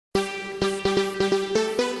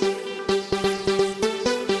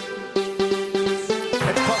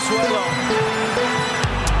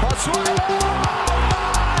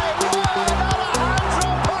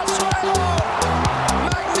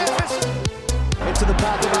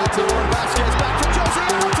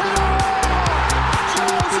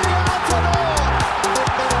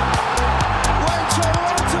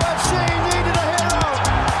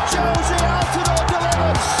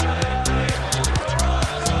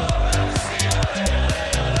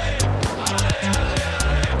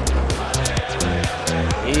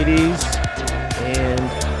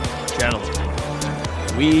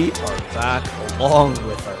along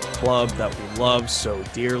with our club that we love so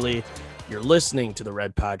dearly. You're listening to the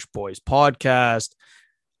Red Patch Boys podcast.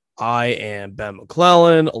 I am Ben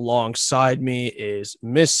McClellan. Alongside me is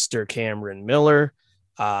Mr. Cameron Miller.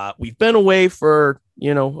 We've been away for,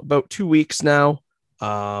 about 2 weeks now.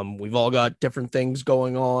 We've all got different things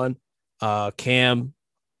going on. Cam,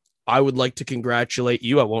 I would like to congratulate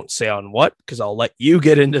you. I won't say on what, because I'll let you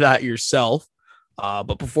get into that yourself.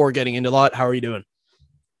 But before getting into that, how are you doing?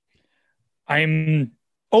 I'm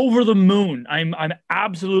over the moon. I'm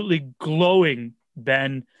absolutely glowing,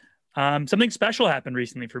 Ben. Something special happened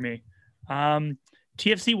recently for me.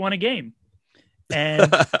 TFC won a game,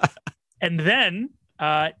 and and then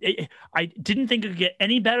I didn't think it could get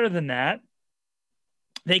any better than that.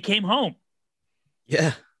 They came home.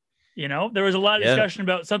 Yeah. There was a lot of discussion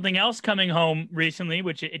about something else coming home recently,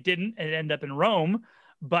 which it didn't. It ended up in Rome.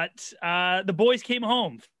 But the boys came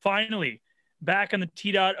home, finally, back on the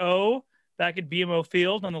T.O, back at BMO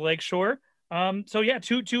Field on the Lakeshore.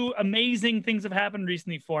 Two amazing things have happened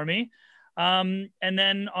recently for me. And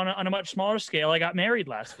then on a much smaller scale, I got married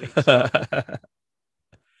last week. So.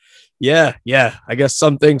 Yeah. I guess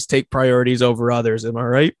some things take priorities over others. Am I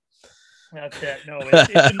right? That's it. No,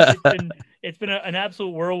 it's been an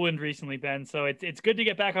absolute whirlwind recently, Ben. So it's good to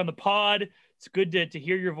get back on the pod. It's good to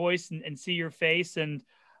hear your voice and see your face. And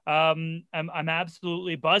I'm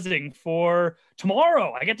absolutely buzzing for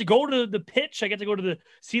tomorrow. I get to go to the pitch. I get to go to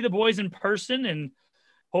see the boys in person and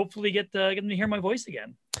hopefully get them to hear my voice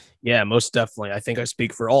again. Yeah, most definitely. I think I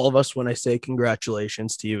speak for all of us when I say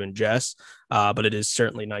congratulations to you and Jess. But it is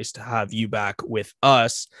certainly nice to have you back with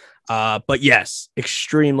us. But yes,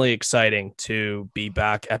 extremely exciting to be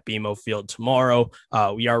back at BMO Field tomorrow.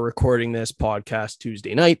 We are recording this podcast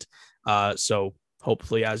Tuesday night. So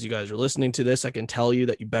hopefully, as you guys are listening to this, I can tell you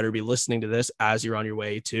that you better be listening to this as you're on your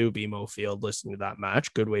way to BMO Field, listening to that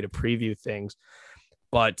match. Good way to preview things.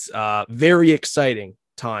 But very exciting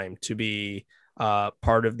time to be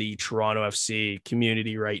part of the Toronto FC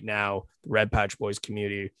community right now, the Red Patch Boys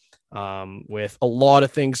community, with a lot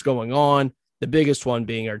of things going on. The biggest one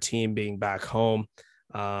being our team being back home.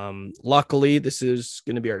 Luckily, this is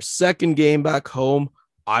going to be our second game back home.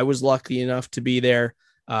 I was lucky enough to be there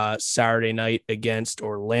Saturday night against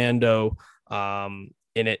Orlando. And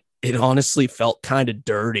it honestly felt kind of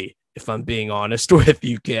dirty, if I'm being honest with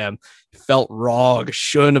you, Cam. It felt wrong.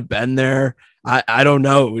 Shouldn't have been there. I don't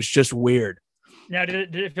know. It was just weird. Now,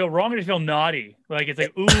 did it feel wrong or did it feel naughty? Like, it's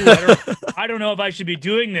like, ooh, I don't know if I should be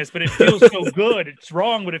doing this, but it feels so good. It's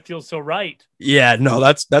wrong, but it feels so right. Yeah, no,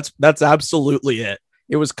 that's absolutely it.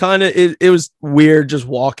 It was kind of, it was weird just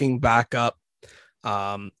walking back up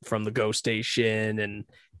from the GO station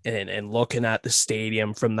and looking at the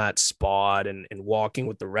stadium from that spot and walking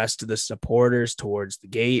with the rest of the supporters towards the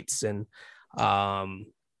gates. And,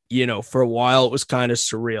 for a while it was kind of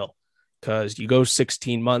surreal because you go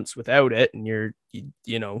 16 months without it and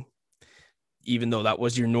even though that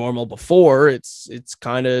was your normal before, it's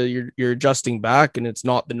kind of, you're adjusting back and it's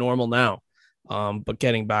not the normal now. But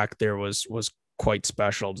getting back there was quite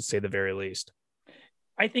special, to say the very least.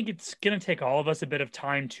 I think it's going to take all of us a bit of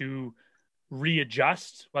time to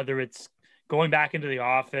readjust, whether it's going back into the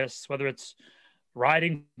office, whether it's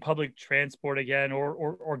riding public transport again,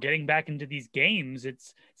 or getting back into these games.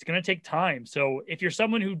 It's going to take time. So if you're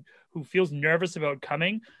someone who feels nervous about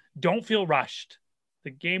coming, don't feel rushed. The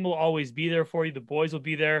game will always be there for you. The boys will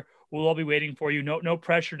be there. We'll all be waiting for you. No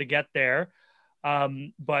pressure to get there.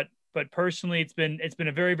 But personally, it's been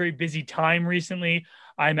a very, very busy time recently.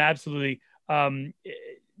 I'm absolutely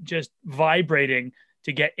just vibrating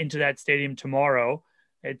to get into that stadium tomorrow.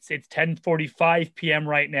 It's 10:45 p.m.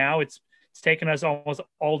 right now. It's taken us almost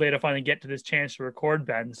all day to finally get to this chance to record,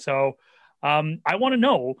 Ben. So I want to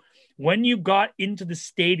know, when you got into the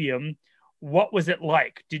stadium, what was it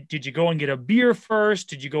like? Did you go and get a beer first?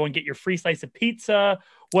 Did you go and get your free slice of pizza?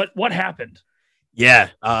 What happened? Yeah.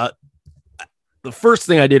 The first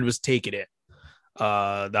thing I did was take it in.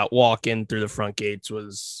 That walk in through the front gates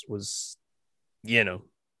was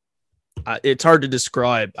it's hard to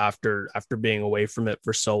describe after being away from it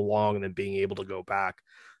for so long and then being able to go back.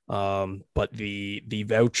 But the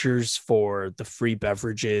vouchers for the free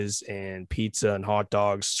beverages and pizza and hot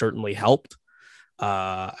dogs certainly helped.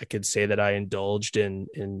 I could say that I indulged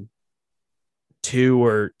in two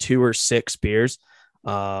or six beers,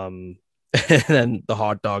 and then the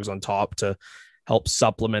hot dogs on top to help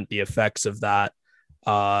supplement the effects of that.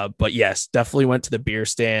 But yes, definitely went to the beer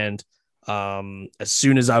stand as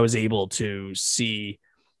soon as I was able to see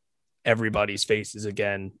everybody's faces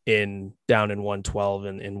again down in 112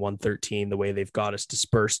 and in 113, the way they've got us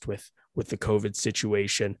dispersed with the COVID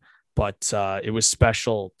situation. but it was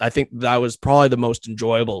special. I think that was probably the most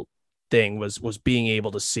enjoyable thing was being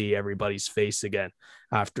able to see everybody's face again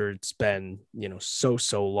after it's been,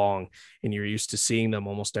 so long, and you're used to seeing them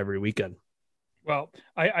almost every weekend. Well,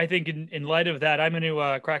 I think in light of that, I'm going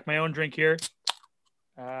to crack my own drink here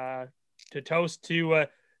to toast to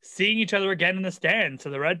seeing each other again in the stands. So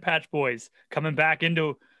the Red Patch Boys coming back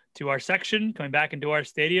into our section, coming back into our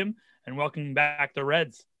stadium, and welcoming back the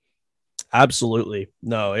Reds. Absolutely.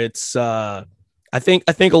 No, it's I think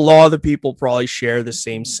a lot of the people probably share the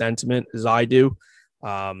same sentiment as I do.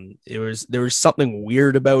 There was something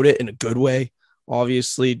weird about it in a good way,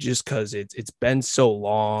 obviously, just because it's been so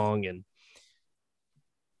long, and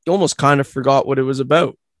you almost kind of forgot what it was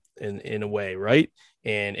about in a way, right?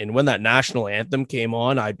 And when that national anthem came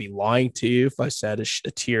on, I'd be lying to you if I said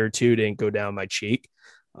a tear or two didn't go down my cheek.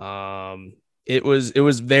 It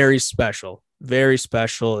was very special,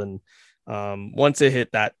 and once it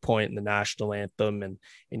hit that point in the national anthem, and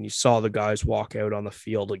you saw the guys walk out on the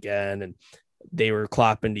field again, and they were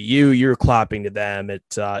clapping to you, you're clapping to them,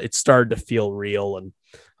 it started to feel real, and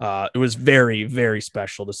it was very, very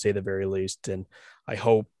special, to say the very least. And I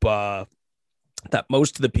hope that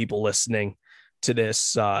most of the people listening to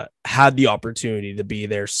this had the opportunity to be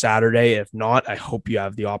there Saturday. If not, I hope you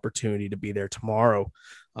have the opportunity to be there tomorrow,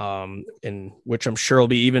 in which I'm sure will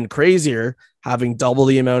be even crazier, having double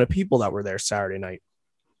the amount of people that were there Saturday night.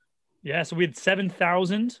 Yeah, so we had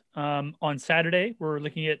 7,000 on Saturday. We're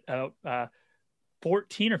looking at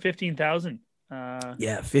 14 or 15,000.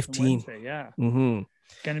 Yeah, 15. Yeah. Mm-hmm.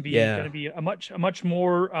 Going to be a much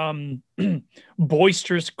more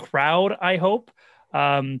boisterous crowd, I hope.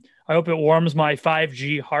 I hope it warms my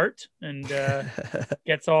 5G heart and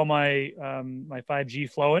gets all my my 5G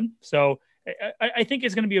flowing. So I think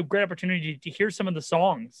it's going to be a great opportunity to hear some of the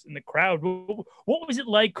songs in the crowd. What was it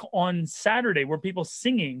like on Saturday? Were people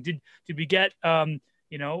singing? Did we get when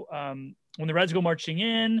the Reds go marching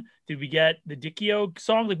in? Did we get the Dicchio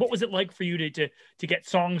song? Like, what was it like for you to get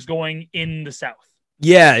songs going in the South?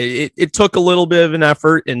 Yeah, it took a little bit of an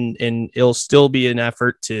effort, and it'll still be an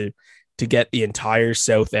effort to get the entire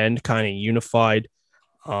South End kind of unified.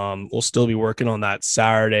 We'll still be working on that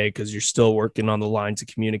Saturday, because you're still working on the lines of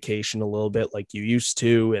communication a little bit like you used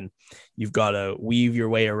to, and you've got to weave your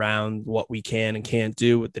way around what we can and can't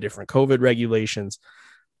do with the different COVID regulations.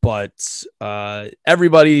 But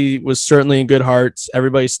everybody was certainly in good hearts.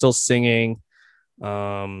 Everybody's still singing.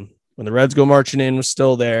 When the Reds go marching in was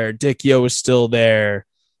still there. Dicchio was still there.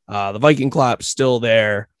 The Viking clap's still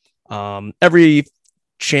there. Every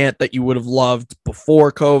chant that you would have loved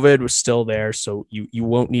before COVID was still there. So you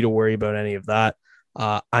won't need to worry about any of that.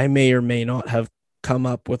 I may or may not have come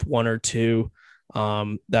up with one or two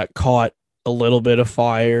that caught a little bit of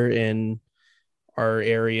fire in our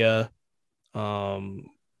area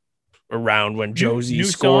around when Josie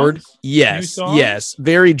scored. Songs? Yes.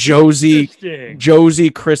 Very Josie,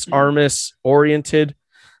 Chris Armas oriented.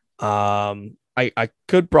 I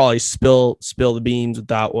could probably spill the beans with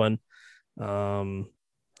that one.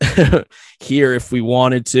 Here, if we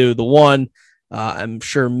wanted to, the one I'm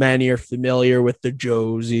sure many are familiar with, the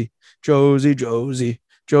Josie,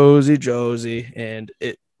 and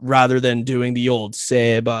it, rather than doing the old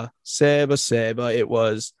Seba, it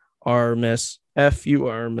was Armas, F.U.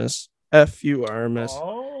 Armas.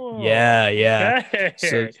 Oh, yeah. Okay.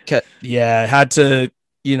 So I had to,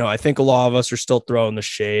 I think a lot of us are still throwing the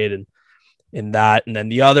shade and in that. And then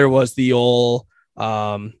the other was the old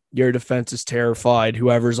your defense is terrified,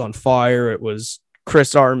 whoever's on fire. It was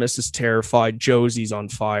Chris Armas is terrified, Josie's on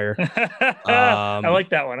fire. I like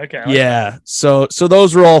that one. Okay. Yeah. So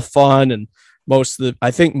those were all fun, and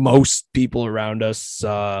I think most people around us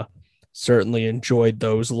certainly enjoyed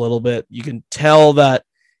those a little bit. You can tell that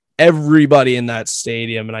everybody in that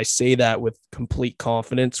stadium, and I say that with complete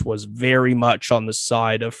confidence, was very much on the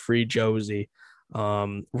side of Free Josie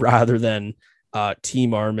rather than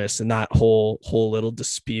Team Armas, and that whole little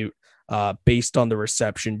dispute based on the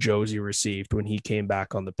reception Josie received when he came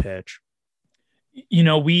back on the pitch.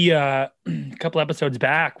 We a couple episodes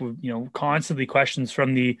back, constantly questions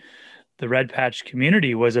from the Red Patch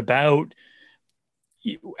community was about,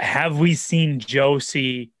 have we seen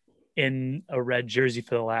Josie in a red jersey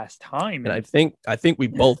for the last time? And I think we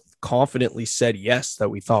both confidently said yes, that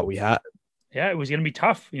we thought we had. Yeah, it was going to be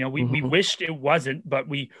tough. We wished it wasn't, but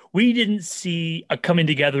we didn't see a coming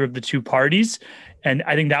together of the two parties. And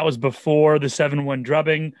I think that was before the 7-1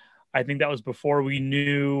 drubbing. I think that was before we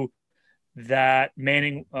knew that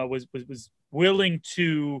Manning was willing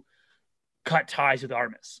to cut ties with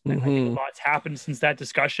Armas. And I think a lot's happened since that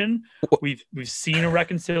discussion. We've seen a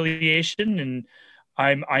reconciliation, and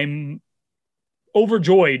I'm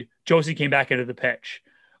overjoyed Josie came back into the pitch.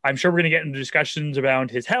 I'm sure we're going to get into discussions around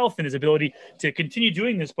his health and his ability to continue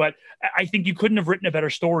doing this, but I think you couldn't have written a better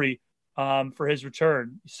story for his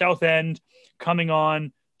return. Southend coming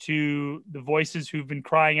on to the voices who've been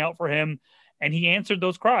crying out for him, and he answered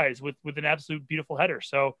those cries with an absolute beautiful header.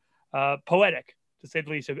 So poetic, to say the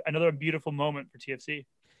least. Another beautiful moment for TFC.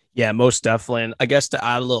 Yeah, most definitely. And I guess to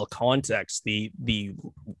add a little context, the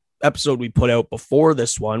episode we put out before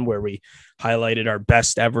this one, where we highlighted our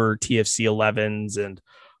best ever TFC 11s and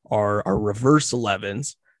our reverse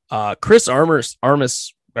 11s, Chris Armas,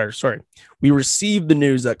 we received the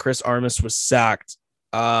news that Chris Armas was sacked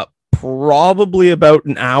probably about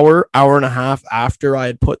an hour and a half after I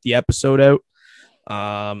had put the episode out.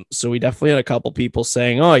 So we definitely had a couple people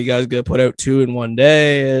saying, oh, you guys gonna put out 2 in one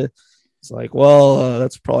day? It's like, well,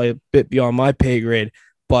 that's probably a bit beyond my pay grade,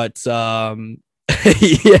 but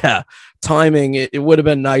yeah, timing, it would have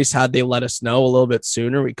been nice had they let us know a little bit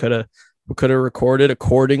sooner. We could have recorded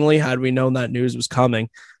accordingly had we known that news was coming.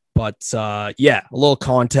 But yeah, a little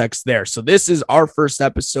context there. So this is our first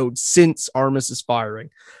episode since Armas is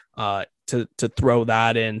firing, to throw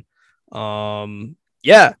that in.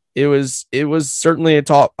 Yeah, it was certainly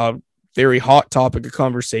a very hot topic of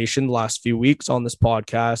conversation the last few weeks on this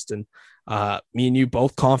podcast. And me and you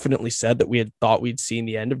both confidently said that we had thought we'd seen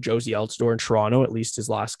the end of Josie Altidore in Toronto, at least his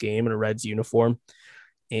last game in a Reds uniform.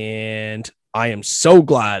 And I am so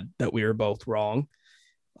glad that we were both wrong.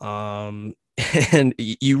 And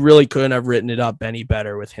you really couldn't have written it up any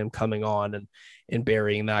better with him coming on and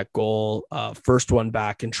burying that goal. First one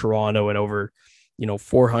back in Toronto in over,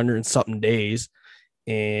 400 and something days.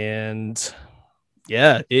 And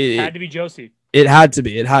yeah, it had to be Josie. It had to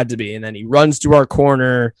be. And then he runs to our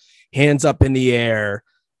corner, hands up in the air,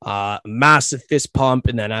 massive fist pump.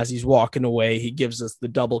 And then as he's walking away, he gives us the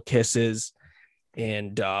double kisses,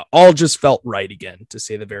 and all just felt right again, to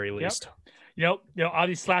say the very least.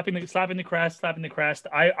 Obviously slapping the crest.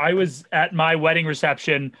 I was at my wedding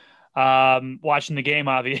reception, watching the game,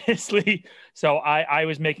 obviously. So I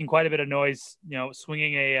was making quite a bit of noise,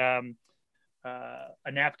 swinging a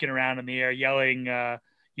napkin around in the air, yelling,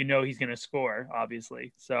 he's going to score,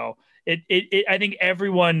 obviously. So it I think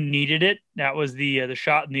everyone needed it. That was the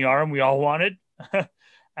shot in the arm we all wanted.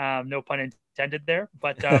 No pun intended there,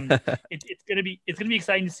 but it's going to be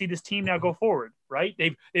exciting to see this team now go forward, right?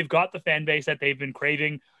 They've got the fan base that they've been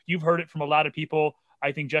craving. You've heard it from a lot of people.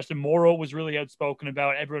 I think Justin Morrow was really outspoken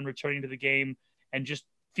about everyone returning to the game and just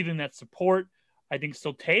feeling that support. I think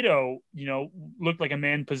Soltado, looked like a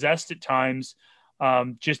man possessed at times,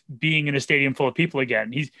 just being in a stadium full of people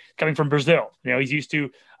again. He's coming from Brazil. He's used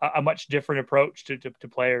to a much different approach to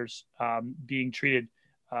players being treated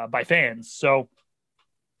by fans. So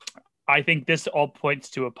I think this all points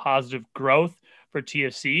to a positive growth for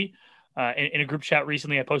TFC. In a group chat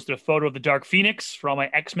recently, I posted a photo of the Dark Phoenix for all my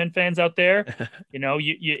X-Men fans out there.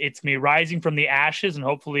 It's me rising from the ashes, and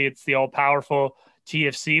hopefully it's the all-powerful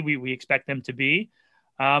TFC we expect them to be.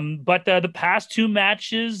 But the past 2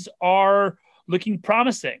 matches are looking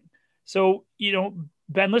promising. So,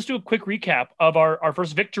 Ben, let's do a quick recap of our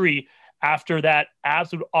first victory after that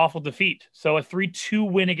absolute awful defeat. So a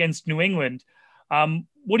 3-2 win against New England.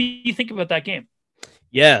 What do you think about that game?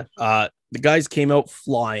 Yeah, the guys came out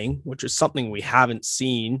flying, which is something we haven't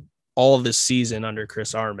seen all of this season under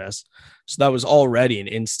Chris Armas. So that was already an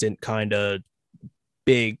instant kind of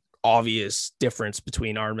big, obvious difference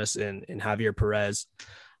between Armas and Javier Perez.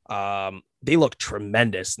 They looked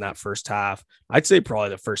tremendous in that first half. I'd say probably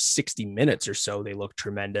the first 60 minutes or so, they looked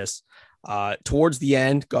tremendous. Towards the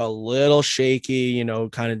end, got a little shaky,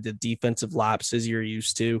 kind of the defensive lapses you're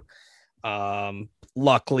used to.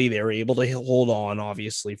 Luckily, they were able to hold on,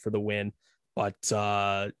 obviously, for the win. But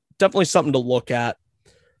definitely something to look at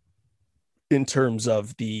in terms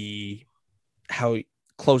of how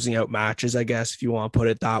closing out matches, I guess, if you want to put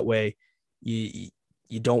it that way.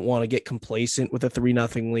 You don't want to get complacent with a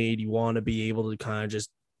 3-0 lead. You want to be able to kind of just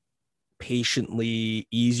patiently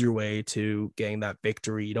ease your way to getting that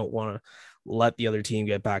victory. You don't want to let the other team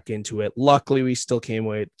get back into it. Luckily, we still came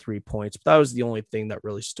away with 3 points, but that was the only thing that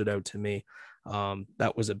really stood out to me.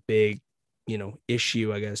 That was a big,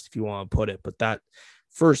 issue, I guess, if you want to put it. But that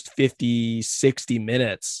first 50, 60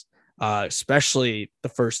 minutes, especially the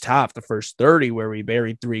first half, the first 30, where we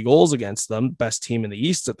buried 3 goals against them, best team in the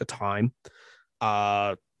East at the time.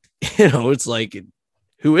 It's like,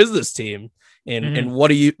 who is this team? And what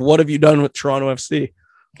have you done with Toronto FC?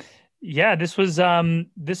 Yeah, this was an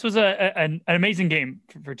amazing game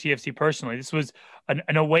for TFC personally. This was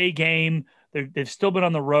an away game. They've still been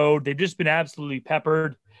on the road. They've just been absolutely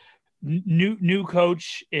peppered. New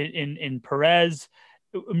coach in Perez,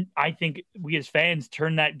 I think we as fans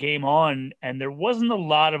turned that game on, and there wasn't a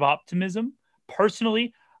lot of optimism.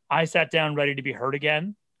 Personally, I sat down ready to be hurt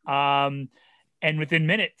again. And within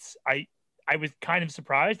minutes, I was kind of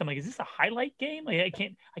surprised. I'm like, is this a highlight game? Like,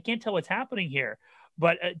 I can't tell what's happening here.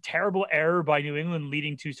 But a terrible error by New England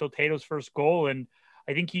leading to Soltato's first goal, and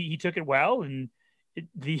I think he took it well. And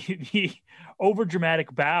the over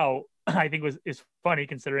dramatic bow, I think is funny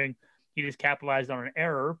considering he just capitalized on an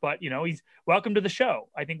error. But he's welcome to the show.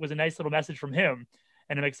 I think was a nice little message from him,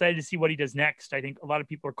 and I'm excited to see what he does next. I think a lot of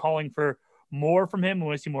people are calling for more from him. We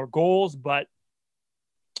want to see more goals, but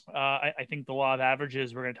I think the law of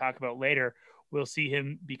averages we're going to talk about later. We'll see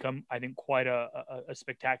him become, I think, quite a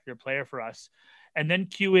spectacular player for us. And then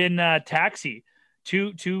cue in Taxi,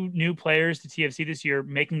 two new players to TFC this year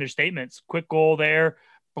making their statements. Quick goal there,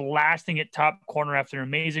 blasting it top corner after an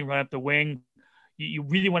amazing run up the wing. You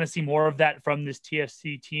really want to see more of that from this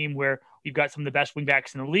TFC team where we've got some of the best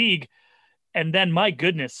wingbacks in the league. And then, my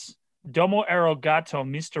goodness, Domo Arigato,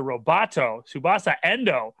 Mr. Roboto, Tsubasa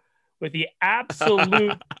Endo, with the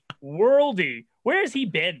absolute worldie. Where has he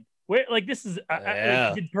been? Where, like, this is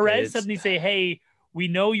did Perez suddenly say, "Hey, we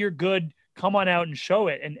know you're good. Come on out and show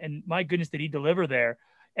it." And my goodness, did he deliver there?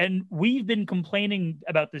 And we've been complaining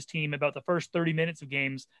about this team about the first 30 minutes of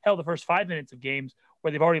games, hell, the first 5 minutes of games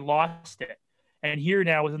where they've already lost it. And here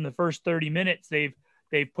now, within the first 30 minutes, they've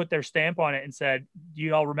put their stamp on it and said, "Do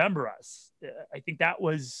you all remember us?" I think that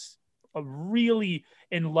was a really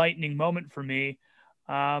enlightening moment for me.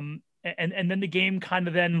 And then the game kind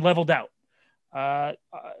of then leveled out.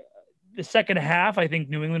 The second half, I think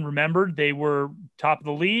New England remembered they were top of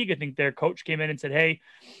the league. I think their coach came in and said, "Hey,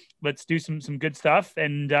 let's do some good stuff."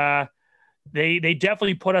 And they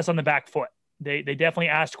definitely put us on the back foot. They definitely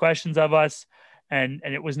asked questions of us, and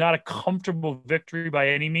it was not a comfortable victory by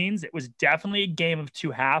any means. It was definitely a game of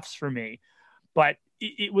two halves for me, but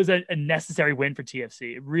it was a necessary win for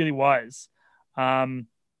TFC. It really was. And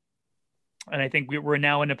I think we're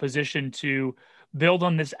now in a position to build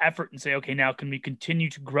on this effort and say, okay, now can we continue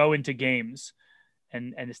to grow into games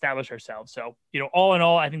and establish ourselves? So, all in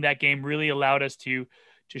all, I think that game really allowed us to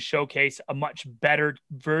showcase a much better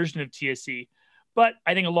version of TSC. But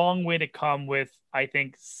I think a long way to come with, I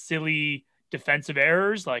think, silly defensive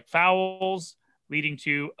errors like fouls leading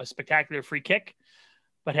to a spectacular free kick.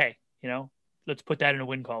 But hey, let's put that in a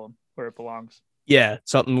win column where it belongs. Yeah,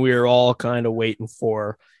 something we were all kind of waiting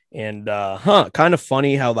for. And kind of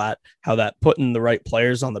funny how that putting the right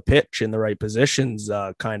players on the pitch in the right positions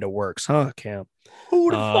kind of works, huh, Cam? Who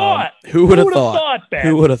would have thought? Who would have thought? Ben?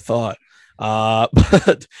 Who would have thought?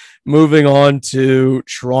 But moving on to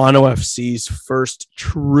Toronto FC's first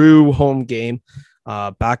true home game,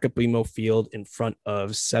 back at BMO Field in front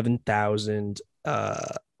of 7,000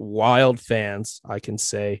 wild fans, I can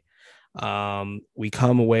say. We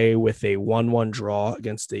come away with a 1-1 draw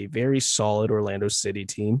against a very solid Orlando City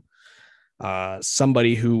team.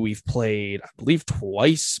 Somebody who we've played, I believe,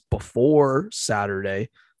 twice before Saturday,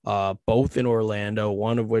 both in Orlando,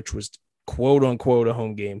 one of which was quote unquote a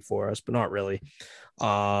home game for us, but not really.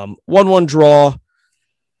 1-1 draw,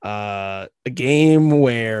 a game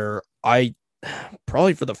where I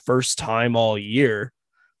probably for the first time all year,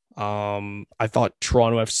 I thought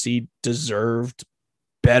Toronto FC deserved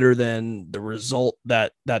better than the result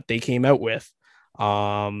that they came out with.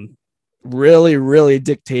 Really, really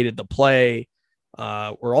dictated the play.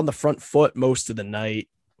 We're on the front foot most of the night.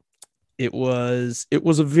 It was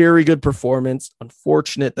a very good performance.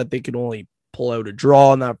 Unfortunate that they could only pull out a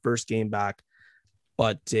draw in that first game back,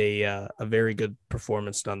 but a very good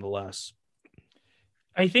performance nonetheless.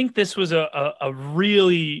 I think this was a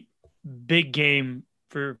really big game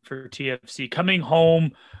for TFC coming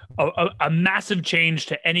home, a massive change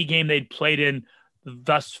to any game they'd played in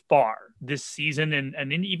thus far this season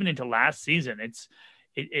and even into last season.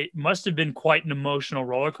 It must have been quite an emotional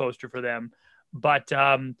roller coaster for them. But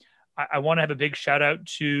I want to have a big shout out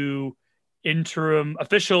to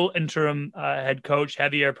official interim head coach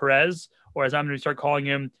Javier Perez, or as I'm going to start calling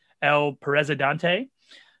him, El Presidente.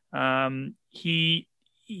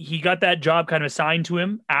 He got that job kind of assigned to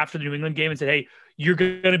him after the New England game and said, "Hey, you're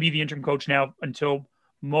going to be the interim coach now until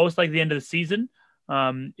most likely the end of the season,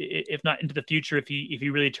 if not into the future, if he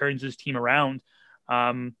really turns his team around."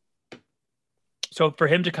 So for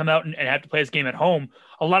him to come out and have to play his game at home,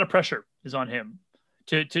 a lot of pressure is on him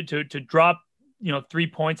to drop 3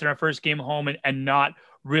 points in our first game home and not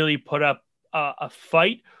really put up a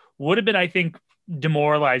fight would have been, I think,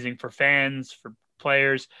 demoralizing for fans, for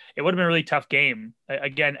players. It would have been a really tough game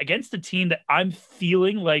again against a team that I'm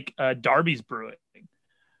feeling like Derby's brewing.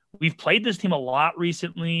 We've played this team a lot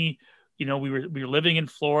recently. We were living in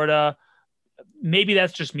Florida. maybe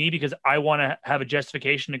that's just me because I want to have a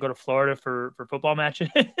justification to go to Florida for football matches.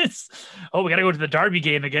 Oh, we got to go to the Derby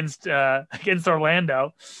game against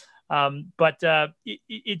Orlando. But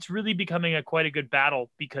it's really becoming quite a good battle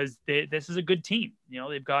because this is a good team.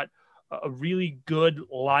 They've got a really good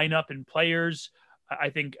lineup and players. I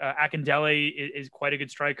think Akindele is quite a good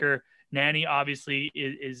striker. Nani obviously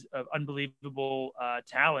is an unbelievable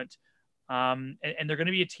talent. And they're going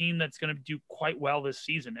to be a team that's going to do quite well this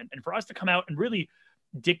season. And for us to come out and really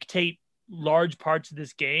dictate large parts of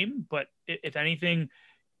this game, but if anything,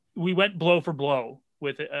 we went blow for blow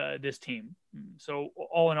with this team. So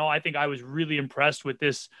all in all, I think I was really impressed with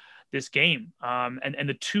this game. And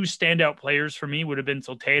the two standout players for me would have been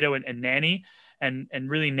Salcedo and Nani, and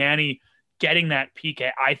really Nani getting that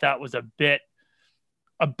PK, I thought was a bit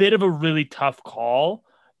of a really tough call.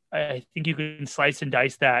 I think you can slice and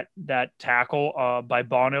dice that tackle by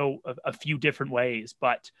Bono a few different ways,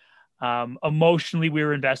 but emotionally we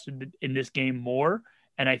were invested in this game more.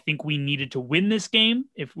 And I think we needed to win this game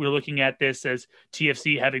if we're looking at this as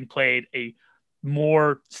TFC having played a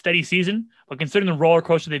more steady season. But considering the roller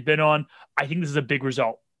coaster they've been on, I think this is a big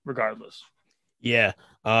result regardless. Yeah.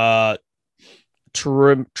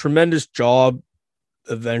 Tremendous job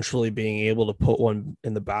eventually being able to put one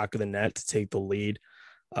in the back of the net to take the lead.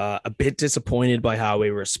 A bit disappointed by how we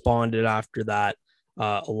responded after that,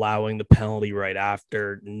 allowing the penalty right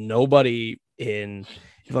after. Nobody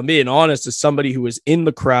if I'm being honest, as somebody who was in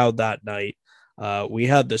the crowd that night, we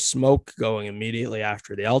had the smoke going immediately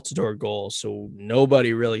after the Altidore goal, so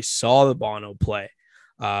nobody really saw the Bono play.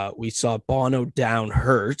 We saw Bono down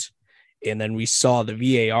hurt, and then we saw the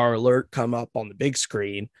VAR alert come up on the big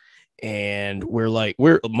screen, and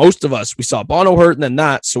most of us, we saw Bono hurt and then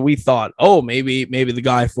that, so we thought, oh, maybe the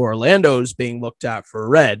guy for Orlando is being looked at for a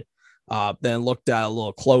red. Then looked at a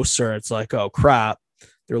little closer, it's like, oh crap,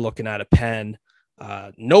 they're looking at a pen.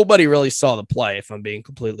 Nobody really saw the play, if I'm being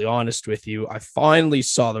completely honest with you. I finally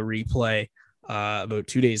saw the replay about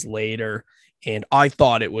 2 days later, and I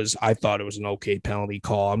thought it was an okay penalty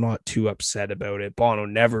call. I'm not too upset about it. Bono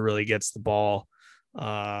never really gets the ball.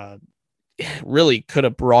 Really could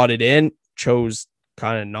have brought it in, chose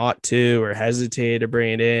kind of not to, or hesitated to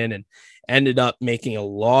bring it in, and ended up making a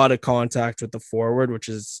lot of contact with the forward, which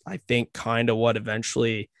is, I think, kind of what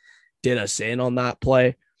eventually did us in on that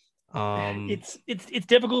play. It's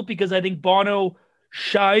difficult because I think Bono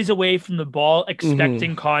shies away from the ball,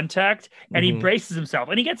 expecting contact, and he braces himself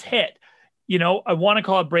and he gets hit. I want to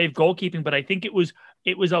call it brave goalkeeping, but I think it was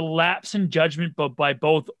a lapse in judgment, but by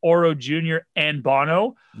both Oro Jr. and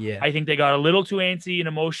Bono. Yeah, I think they got a little too antsy and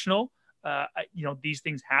emotional. These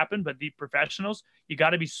things happen, but the professionals, you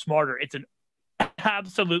got to be smarter. It's an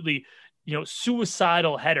absolutely,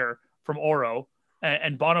 suicidal header from Oro,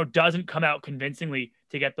 and Bono doesn't come out convincingly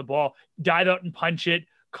to get the ball. Dive out and punch it,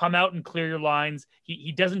 come out and clear your lines.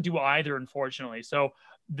 He doesn't do either, unfortunately. So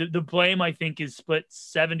the blame, I think, is split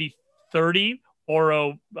 70-30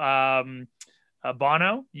 Oro,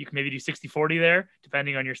 Bono. You can maybe do 60-40 there,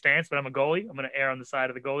 depending on your stance, but I'm a goalie. I'm going to err on the side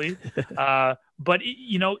of the goalie. But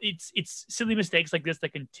it's silly mistakes like this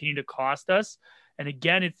that continue to cost us. And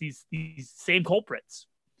again, it's these same culprits.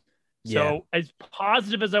 Yeah. So as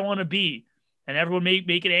positive as I want to be, and everyone may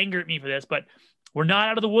get angry at me for this, but we're not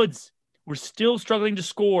out of the woods. We're still struggling to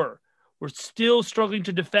score. We're still struggling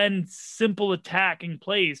to defend simple attacking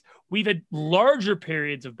plays. We've had larger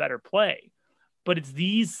periods of better play, but it's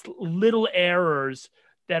these little errors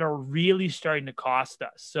that are really starting to cost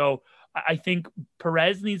us. So I think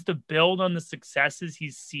Perez needs to build on the successes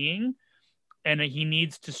he's seeing, and he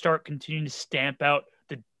needs to start continuing to stamp out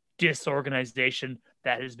the disorganization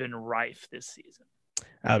that has been rife this season.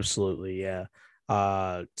 Absolutely. Yeah.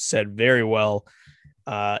 Said very well.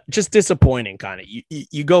 Just disappointing kind of.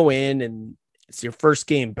 You go in and it's your first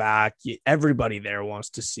game back. Everybody there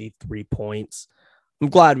wants to see 3 points. I'm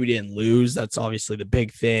glad we didn't lose. That's obviously the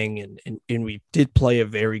big thing. And we did play a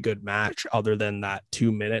very good match other than that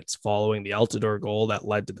 2 minutes following the Altidore goal that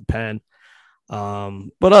led to the pen.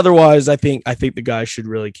 But otherwise, I think the guys should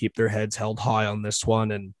really keep their heads held high on this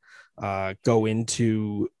one and go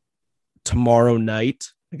into tomorrow night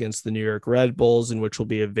against the New York Red Bulls, in which will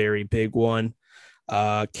be a very big one.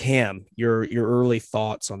 Cam, your early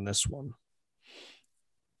thoughts on this one?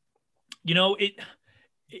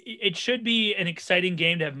 It should be an exciting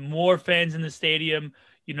game to have more fans in the stadium.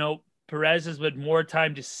 Perez has had more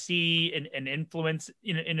time to see and influence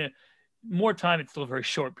in a more time. It's still a very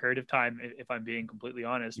short period of time, if I'm being completely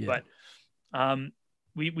honest. Yeah. But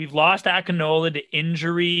we've lost Akinola to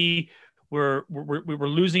injury. We're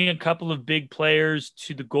losing a couple of big players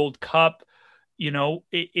to the Gold Cup.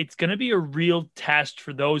 it's going to be a real test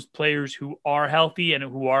for those players who are healthy and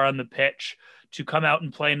who are on the pitch to come out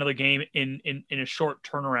and play another game in a short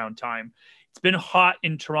turnaround time. It's been hot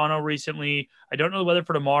in Toronto recently. I don't know the weather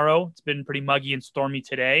for tomorrow. It's been pretty muggy and stormy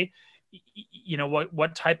today.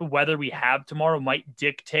 What type of weather we have tomorrow might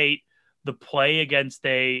dictate the play against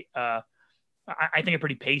I think a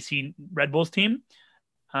pretty pacey Red Bulls team.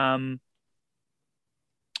 I'm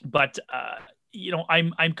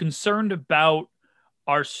concerned about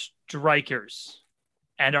our strikers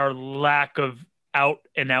and our lack of out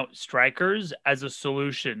and out strikers as a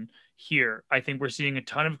solution here. I think we're seeing a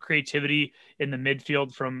ton of creativity in the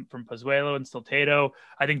midfield from Pozuelo and Salcedo.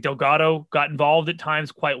 I think Delgado got involved at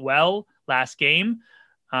times quite well last game.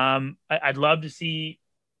 I'd love to see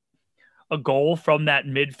a goal from that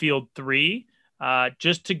midfield three,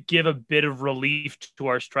 just to give a bit of relief to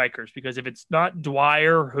our strikers, because if it's not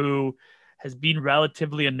Dwyer, who has been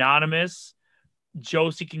relatively anonymous,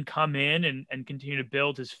 Josie can come in and continue to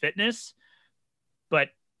build his fitness. But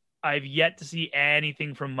I've yet to see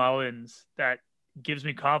anything from Mullins that gives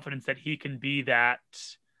me confidence that he can be that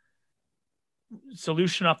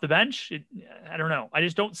solution off the bench. I don't know. I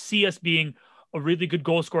just don't see us being a really good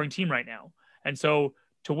goal scoring team right now. And so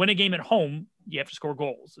to win a game at home, you have to score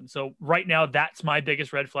goals. And so right now, that's my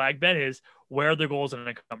biggest red flag, Ben, is where are the goals going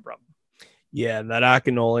to come from? Yeah, and that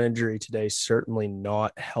Akinola injury today certainly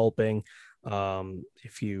not helping.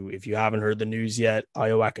 If you haven't heard the news yet,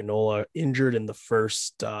 Ayo Akinola injured in the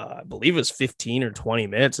first, I believe it was 15 or 20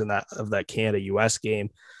 minutes of that Canada-US game.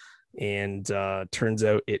 And turns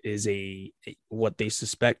out it is what they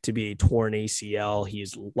suspect to be a torn ACL. He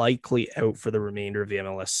is likely out for the remainder of the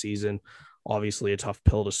MLS season. Obviously a tough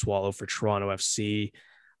pill to swallow for Toronto FC.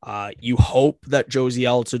 You hope that Josie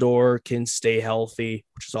Altidore can stay healthy,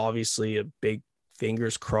 which is obviously a big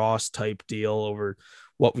fingers crossed type deal over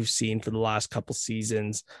what we've seen for the last couple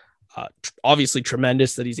seasons. Obviously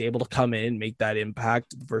tremendous that he's able to come in, make that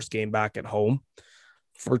impact the first game back at home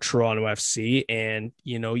for Toronto FC. And,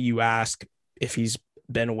 you ask if he's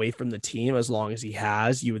been away from the team as long as he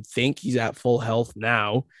has, you would think he's at full health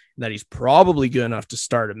now, and that he's probably good enough to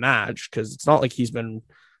start a match, because it's not like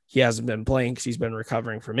he hasn't been playing because he's been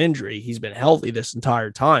recovering from injury. He's been healthy this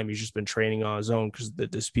entire time. He's just been training on his own because of the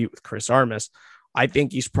dispute with Chris Armas. I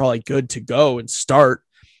think he's probably good to go and start,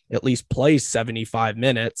 at least play 75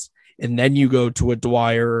 minutes. And then you go to a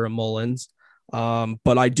Dwyer or a Mullins.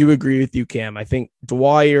 But I do agree with you, Cam. I think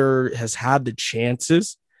Dwyer has had the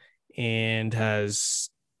chances and has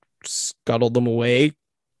scuttled them away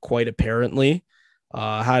quite apparently.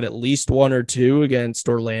 Had at least one or two against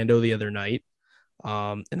Orlando the other night.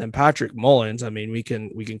 And then Patrick Mullins, I mean, we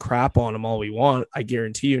can crap on him all we want. I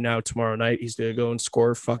guarantee you now tomorrow night he's going to go and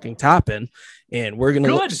score fucking tap-in, and we're going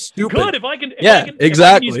to look stupid. Good. If I can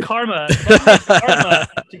exactly. Use karma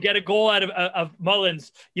to get a goal out of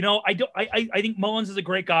Mullins. I think Mullins is a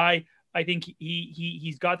great guy. I think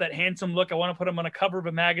he's got that handsome look. I want to put him on a cover of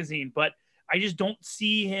a magazine, but I just don't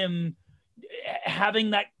see him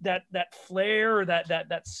having that flair or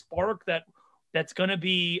that spark that's going to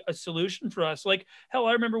be a solution for us. Like, hell,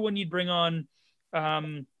 I remember when you'd bring on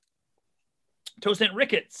Tosaint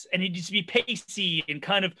Ricketts, and he'd just be pacey and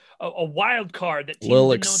kind of a wild card that teams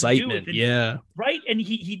little excitement, yeah, right. And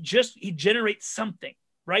he generates something,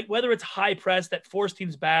 right? Whether it's high press that forced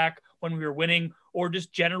teams back when we were winning, or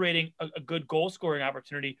just generating a good goal scoring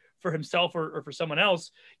opportunity for himself or for someone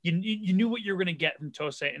else. You knew what you were going to get from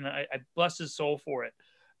Tosaint, and I bless his soul for it.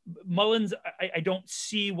 Mullins, I don't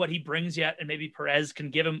see what he brings yet, and maybe Perez can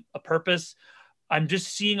give him a purpose. I'm just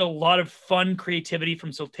seeing a lot of fun creativity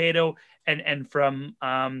from Salcedo and from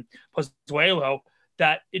Pozuelo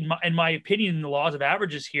that, in my opinion, in the laws of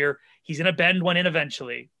averages here, he's going to bend one in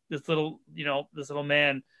eventually. This little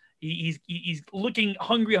man, he's looking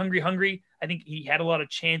hungry. I think he had a lot of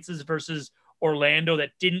chances versus Orlando that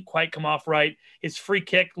didn't quite come off right. His free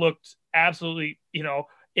kick looked absolutely, in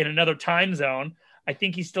another time zone. I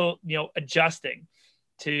think he's still, adjusting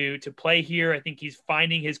to play here. I think he's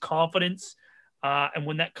finding his confidence. And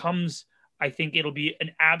when that comes, I think it'll be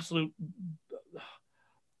an absolute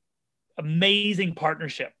amazing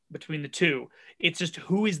partnership between the two. It's just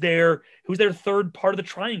who's their third part of the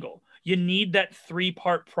triangle. You need that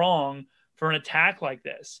 3-part prong for an attack like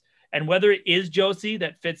this. And whether it is Josie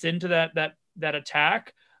that fits into that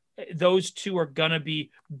attack, those two are going to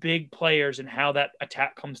be big players in how that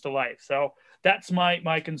attack comes to life. So that's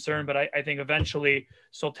my concern. But I think eventually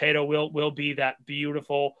Salcedo will be that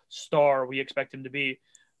beautiful star we expect him to be.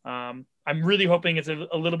 I'm really hoping it's a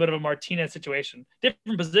little bit of a Martinez situation.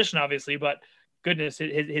 Different position, obviously, but goodness,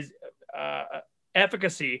 his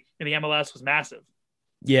efficacy in the MLS was massive.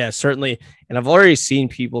 Yeah, certainly. And I've already seen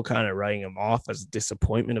people kind of writing him off as a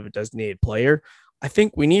disappointment of a designated player. I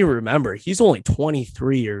think we need to remember he's only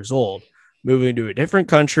 23 years old, moving to a different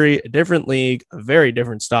country, a different league, a very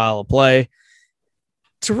different style of play.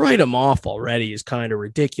 To write him off already is kind of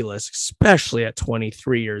ridiculous, especially at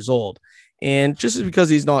 23 years old. And just because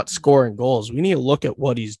he's not scoring goals, we need to look at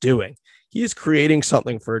what he's doing. He is creating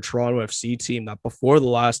something for a Toronto FC team that before the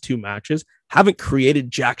last two matches haven't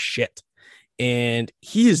created jack shit. And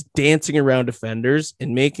he is dancing around defenders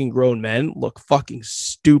and making grown men look fucking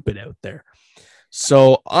stupid out there.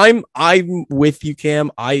 So I'm with you,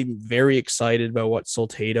 Cam. I'm very excited about what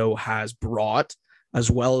Soltado has brought,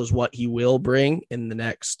 as well as what he will bring in the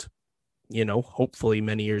next, hopefully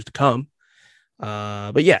many years to come.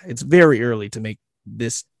 But yeah, it's very early to make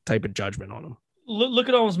this type of judgment on him. Look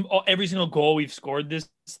at almost every single goal we've scored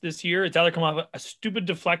this year. It's either come off a stupid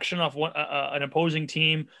deflection off an opposing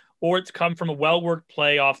team, or it's come from a well-worked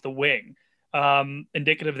play off the wing.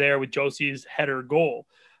 Indicative there with Josie's header goal.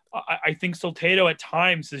 I think Soltado at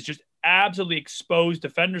times has just absolutely exposed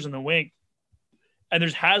defenders in the wing, and there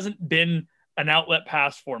hasn't been an outlet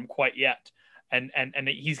pass for him quite yet. And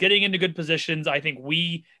he's getting into good positions. I think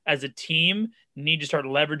we as a team need to start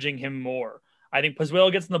leveraging him more. I think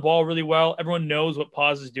Pozuelo gets in the ball really well. Everyone knows what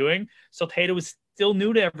Paz is doing. Soltado is still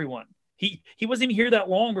new to everyone. He wasn't even here that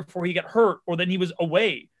long before he got hurt, or then he was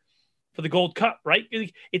away for the Gold Cup, right?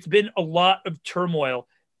 It's been a lot of turmoil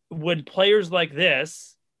when players like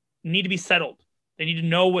this need to be settled. They need to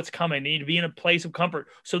know what's coming. They need to be in a place of comfort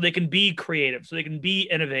so they can be creative, so they can be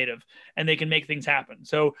innovative, and they can make things happen.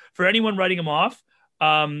 So for anyone writing him off,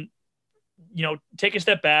 take a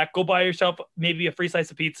step back, go buy yourself maybe a free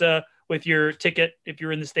slice of pizza with your ticket if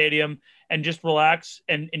you're in the stadium, and just relax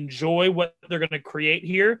and enjoy what they're going to create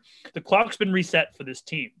here. The clock's been reset for this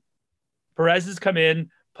team. Perez has come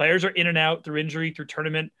in. Players are in and out through injury, through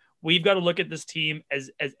tournament. We've got to look at this team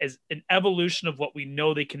as an evolution of what we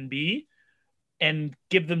know they can be and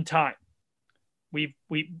give them time. We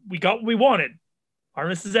got what we wanted.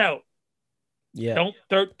 Armas is out. Yeah. Don't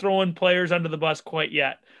start throwing players under the bus quite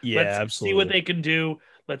yet. Yeah, Let's absolutely. see what they can do.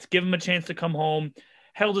 Let's give them a chance to come home.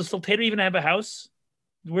 Hell, does Soltado even have a house?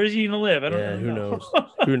 Where's he going to live? I don't know.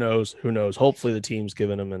 Who knows? Hopefully the team's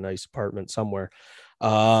giving him a nice apartment somewhere.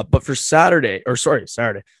 But for Saturday,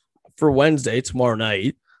 for Wednesday, tomorrow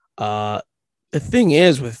night, the thing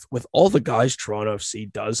is with all the guys Toronto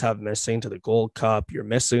FC does have missing to the Gold Cup, you're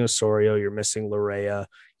missing Osorio, you're missing Larea,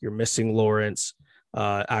 you're missing Lawrence,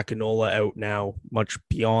 Akinola out now, much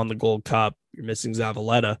beyond the Gold Cup. You're missing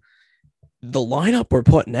Zavaleta. The lineup we're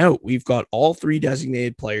putting out, we've got all three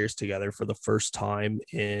designated players together for the first time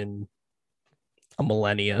in a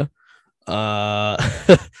millennia.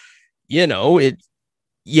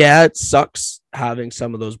 It sucks having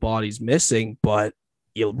some of those bodies missing, but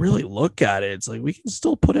you really look at it, it's like we can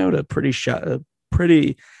still put out a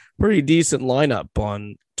pretty decent lineup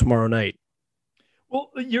on tomorrow night. Well,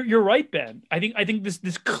 you're right, Ben. I think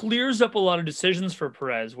this clears up a lot of decisions for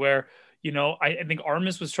Perez, where I think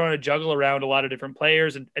Armas was trying to juggle around a lot of different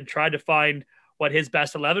players and tried to find what his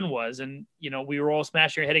best 11 was, and we were all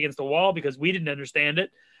smashing our head against the wall because we didn't understand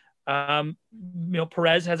it.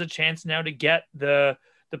 Perez has a chance now to get the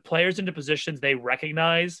players into positions they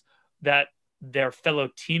recognize, that their fellow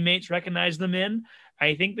teammates recognize them in.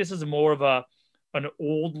 I think this is more of an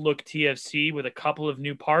old look TFC with a couple of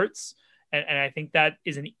new parts. And I think that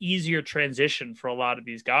is an easier transition for a lot of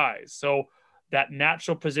these guys. So that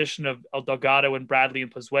natural position of El Delgado and Bradley and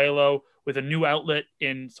Pozuelo with a new outlet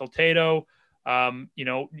in Soltado,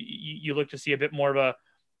 you look to see a bit more of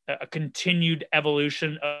a continued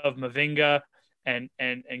evolution of Mavinga and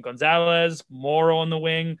Gonzalez, Moro on the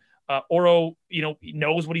wing. Oro,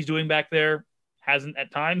 knows what he's doing back there. Hasn't at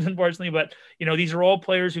times, unfortunately, but these are all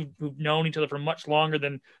players who've known each other for much longer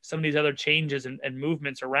than some of these other changes and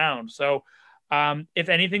movements around. So, if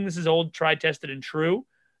anything, this is old, tried, tested, and true.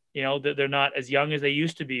 They're not as young as they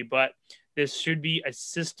used to be, but this should be a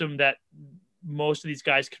system that most of these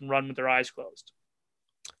guys can run with their eyes closed.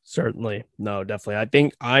 Certainly, no, definitely. I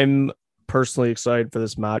think I'm personally excited for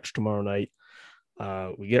this match tomorrow night.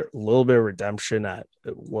 We get a little bit of redemption at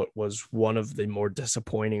what was one of the more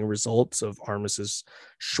disappointing results of Armas's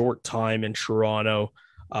short time in Toronto.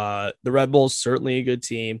 The Red Bulls, certainly a good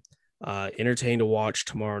team. Entertaining to watch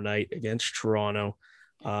tomorrow night against Toronto.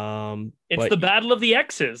 It's the battle of the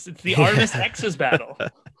X's. It's the Armas X's battle.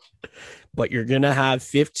 But you're going to have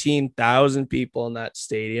 15,000 people in that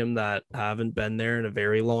stadium that haven't been there in a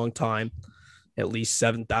very long time, at least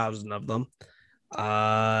 7,000 of them.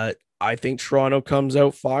 I think Toronto comes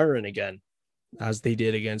out firing again, as they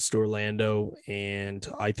did against Orlando, and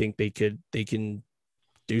I think they can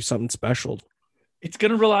do something special. It's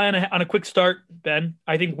going to rely on a quick start, Ben.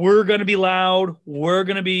 I think we're going to be loud. We're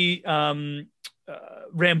going to be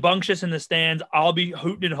rambunctious in the stands. I'll be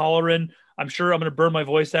hooting and hollering. I'm sure I'm going to burn my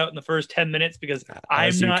voice out in the first 10 minutes because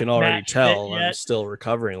As you can already tell, I'm still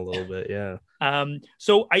recovering a little bit. Yeah.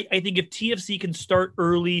 So I think if TFC can start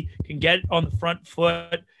early, can get on the front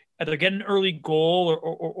foot, either get an early goal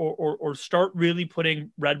or start really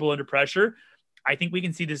putting Red Bull under pressure, I think we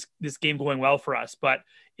can see this game going well for us. But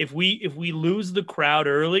if we lose the crowd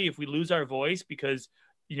early, if we lose our voice because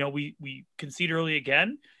we concede early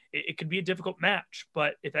again, it could be a difficult match.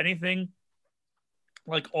 But if anything,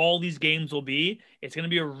 like all these games will be, it's going to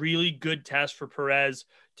be a really good test for Perez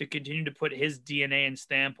to continue to put his DNA and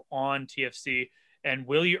stamp on TFC. And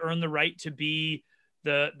will he earn the right to be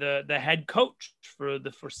the head coach for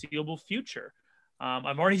the foreseeable future?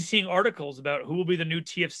 I'm already seeing articles about who will be the new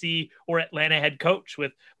TFC or Atlanta head coach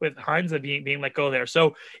with Heinze being let go there.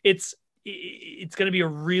 So it's going to be a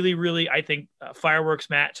really, really, I think, fireworks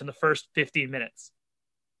match in the first 15 minutes.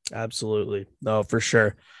 Absolutely. No, for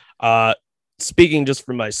sure. Speaking just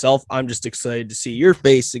for myself, I'm just excited to see your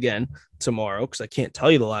face again tomorrow because I can't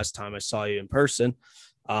tell you the last time I saw you in person.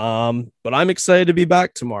 But I'm excited to be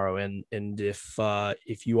back tomorrow. And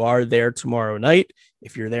if you are there tomorrow night,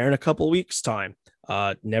 if you're there in a couple weeks time,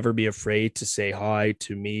 never be afraid to say hi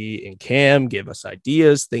to me and Cam, give us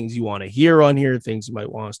ideas, things you want to hear on here, things you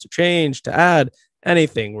might want us to change, to add,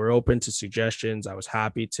 anything. We're open to suggestions. I was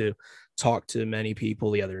happy to talk to many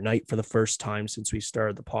people the other night for the first time since we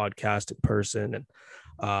started the podcast in person, and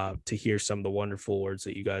to hear some of the wonderful words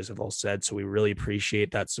that you guys have all said. So we really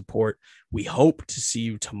appreciate that support. We hope to see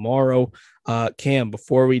you tomorrow. Cam,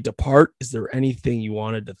 before we depart, is there anything you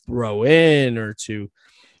wanted to throw in or to,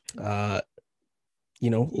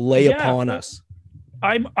 lay upon us?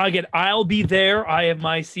 I'll be there. I have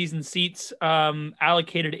my season seats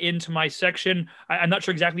allocated into my section. I'm not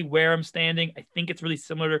sure exactly where I'm standing. I think it's really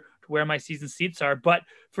similar to where my season seats are. But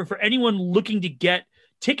for anyone looking to get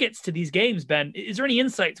tickets to these games, Ben, is there any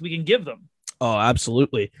insights we can give them? Oh,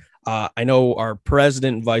 absolutely. I know our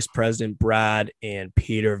president and vice president, Brad and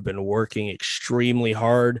Peter, have been working extremely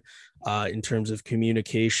hard in terms of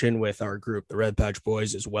communication with our group, the Red Patch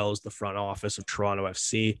Boys, as well as the front office of Toronto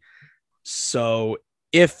FC. So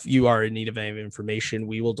if you are in need of any information,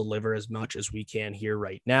 we will deliver as much as we can here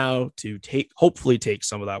right now to hopefully take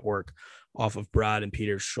some of that work off of Brad and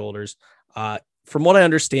Peter's shoulders. From what I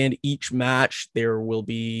understand, each match there will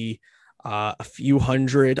be a few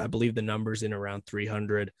hundred. I believe the number's in around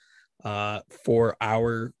 300 for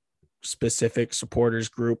our specific supporters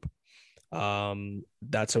group.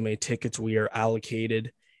 That's how many tickets we are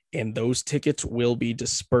allocated. And those tickets will be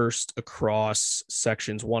dispersed across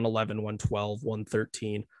sections 111, 112,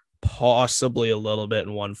 113, possibly a little bit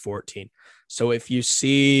in 114. So if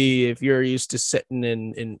you're used to sitting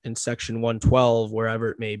in section 112, wherever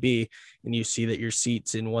it may be, and you see that your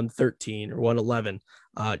seat's in 113 or 111,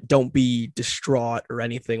 don't be distraught or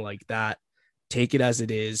anything like that. Take it as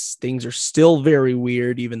it is. Things are still very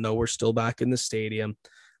weird, even though we're still back in the stadium.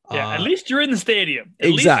 Yeah, at least you're in the stadium. At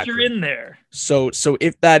exactly. least you're in there. So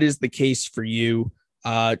if that is the case for you,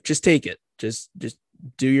 just take it. Just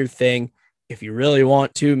do your thing. If you really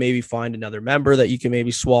want to, maybe find another member that you can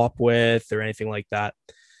maybe swap with or anything like that.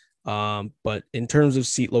 But in terms of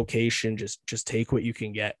seat location, just take what you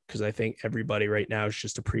can get, because I think everybody right now is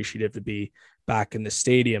just appreciative to be back in the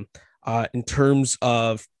stadium. In terms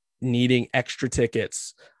of needing extra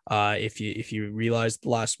tickets, if you realize at the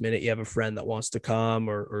last minute you have a friend that wants to come,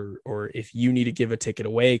 or if you need to give a ticket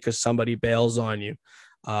away because somebody bails on you,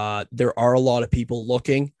 there are a lot of people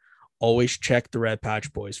looking. Always check the Red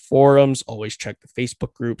Patch Boys forums, always check the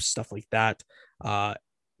Facebook groups, stuff like that.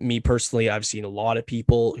 Me personally, I've seen a lot of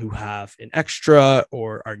people who have an extra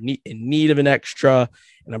or are in need of an extra,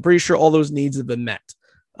 and I'm pretty sure all those needs have been met,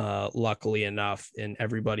 luckily enough, and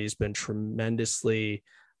everybody's been tremendously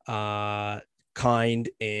kind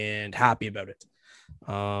and happy about it.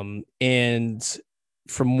 And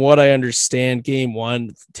from what I understand, game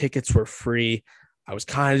one tickets were free. I was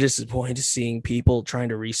kind of disappointed seeing people trying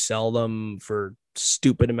to resell them for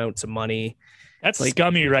stupid amounts of money. That's like,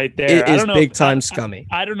 scummy right there. It is big time scummy.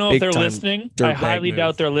 I don't know if they're listening. I highly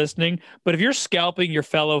doubt they're listening. But if you're scalping your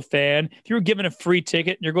fellow fan, if you're given a free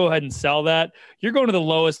ticket and you go ahead and sell that, you're going to the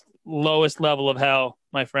lowest level of hell,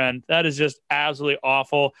 my friend. That is just absolutely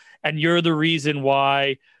awful. And you're the reason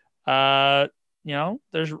why,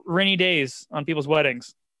 there's rainy days on people's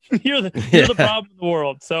weddings. You're the problem in the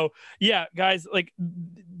world. So yeah, guys, like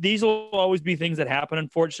these will always be things that happen.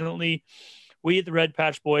 Unfortunately, we at the Red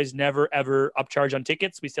Patch Boys never, ever upcharge on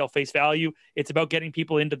tickets. We sell face value. It's about getting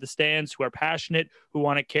people into the stands who are passionate, who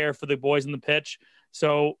want to care for the boys on the pitch.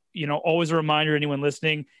 So, always a reminder, anyone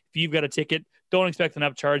listening, if you've got a ticket, don't expect an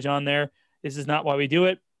upcharge on there. This is not why we do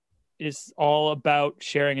it. It's all about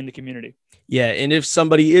sharing in the community. Yeah, and if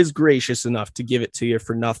somebody is gracious enough to give it to you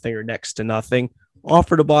for nothing or next to nothing,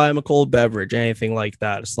 offer to buy them a cold beverage, anything like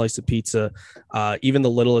that, a slice of pizza, even the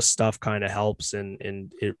littlest stuff kind of helps,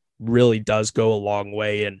 and it really does go a long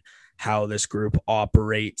way in how this group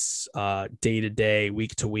operates day to day,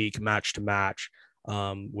 week to week, match to match,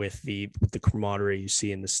 with the camaraderie you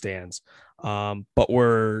see in the stands. But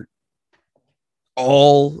we're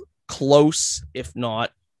all close, if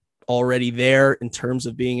not already there in terms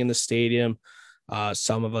of being in the stadium.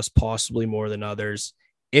 Some of us possibly more than others.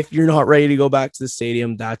 If you're not ready to go back to the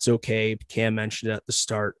stadium, that's okay. Cam mentioned it at the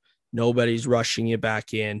start. Nobody's rushing you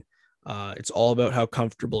back in. It's all about how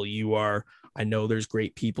comfortable you are. I know there's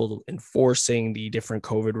great people enforcing the different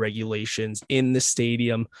COVID regulations in the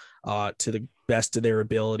stadium to the best of their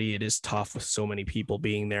ability. It is tough with so many people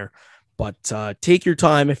being there, but take your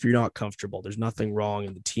time if you're not comfortable. There's nothing wrong,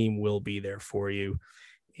 and the team will be there for you.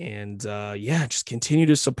 And just continue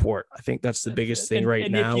to support. I think that's the biggest thing right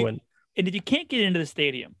now. And if you can't get into the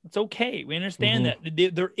stadium, it's okay. We understand that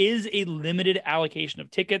there is a limited allocation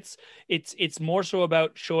of tickets. It's more so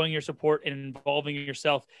about showing your support and involving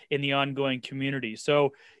yourself in the ongoing community.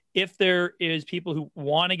 So if there is people who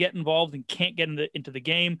want to get involved and can't get into the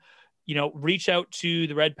game, reach out to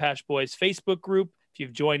the Red Patch Boys Facebook group. If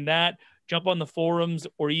you've joined that, jump on the forums,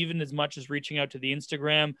 or even as much as reaching out to the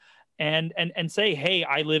Instagram and say, hey,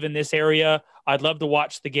 I live in this area. I'd love to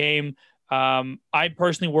watch the game. I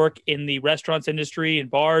personally work in the restaurants industry and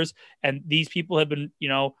bars, and these people have been,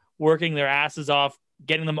 working their asses off,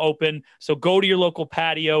 getting them open. So go to your local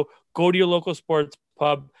patio, go to your local sports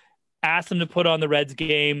pub, ask them to put on the Reds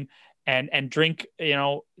game and drink,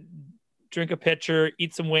 drink a pitcher,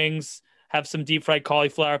 eat some wings, have some deep fried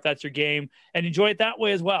cauliflower if that's your game, and enjoy it that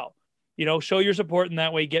way as well. Show your support in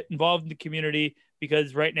that way, get involved in the community,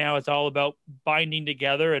 because right now it's all about binding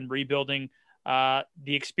together and rebuilding the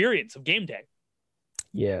experience of game day.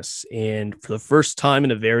 Yes. And for the first time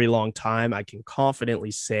in a very long time, I can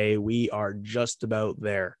confidently say we are just about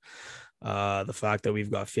there. The fact that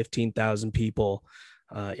we've got 15,000 people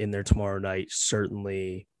in there tomorrow night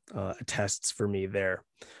certainly attests for me there.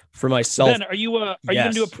 For myself, Ben, are you going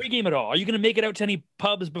to do a pregame at all? Are you going to make it out to any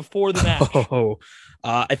pubs before the match?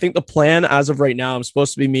 I think the plan as of right now, I'm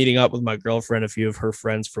supposed to be meeting up with my girlfriend, a few of her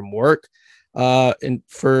friends from work, and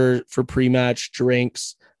for pre-match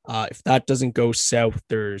drinks. If that doesn't go south,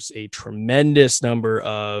 there's a tremendous number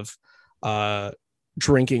of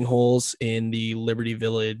drinking holes in the Liberty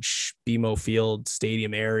Village, BMO Field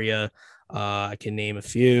Stadium area. I can name a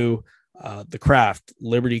few. The Craft,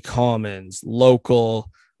 Liberty Commons,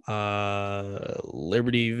 Local,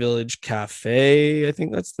 Liberty Village Cafe, I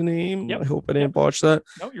think that's the name. Yep. I hope I didn't botch that.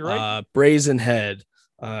 No, you're right. Brazen Head.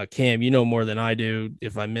 Cam, you know more than I do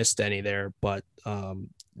if I missed any there, but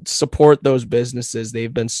support those businesses.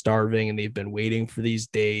 They've been starving and they've been waiting for these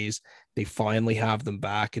days. They finally have them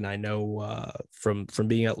back. And I know from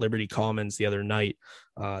being at Liberty Commons the other night,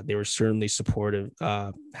 they were certainly supportive.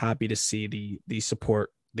 Happy to see the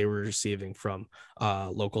support they were receiving from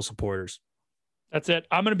local supporters. That's it.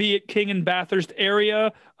 I'm going to be at King and Bathurst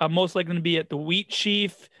area. I'm most likely going to be at the Wheat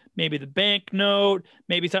Chief, maybe the Banknote,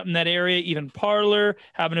 maybe something in that area, even Parlor,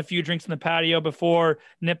 having a few drinks in the patio before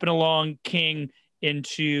nipping along King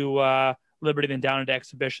into Liberty, then down into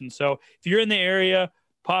Exhibition. So if you're in the area,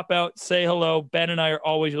 pop out, say hello. Ben and I are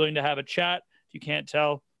always willing to have a chat. If you can't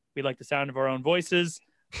tell, we like the sound of our own voices.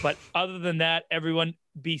 But other than that, everyone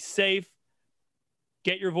be safe,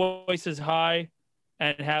 get your voices high,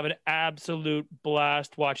 and have an absolute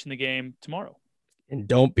blast watching the game tomorrow. And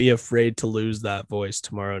don't be afraid to lose that voice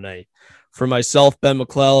tomorrow night. For myself, Ben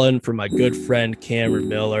McClellan, for my good friend Cameron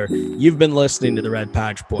Miller, you've been listening to the Red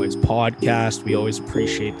Patch Boys podcast. We always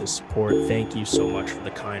appreciate the support. Thank you so much for the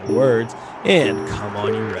kind words, and come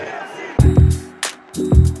on, you Reds.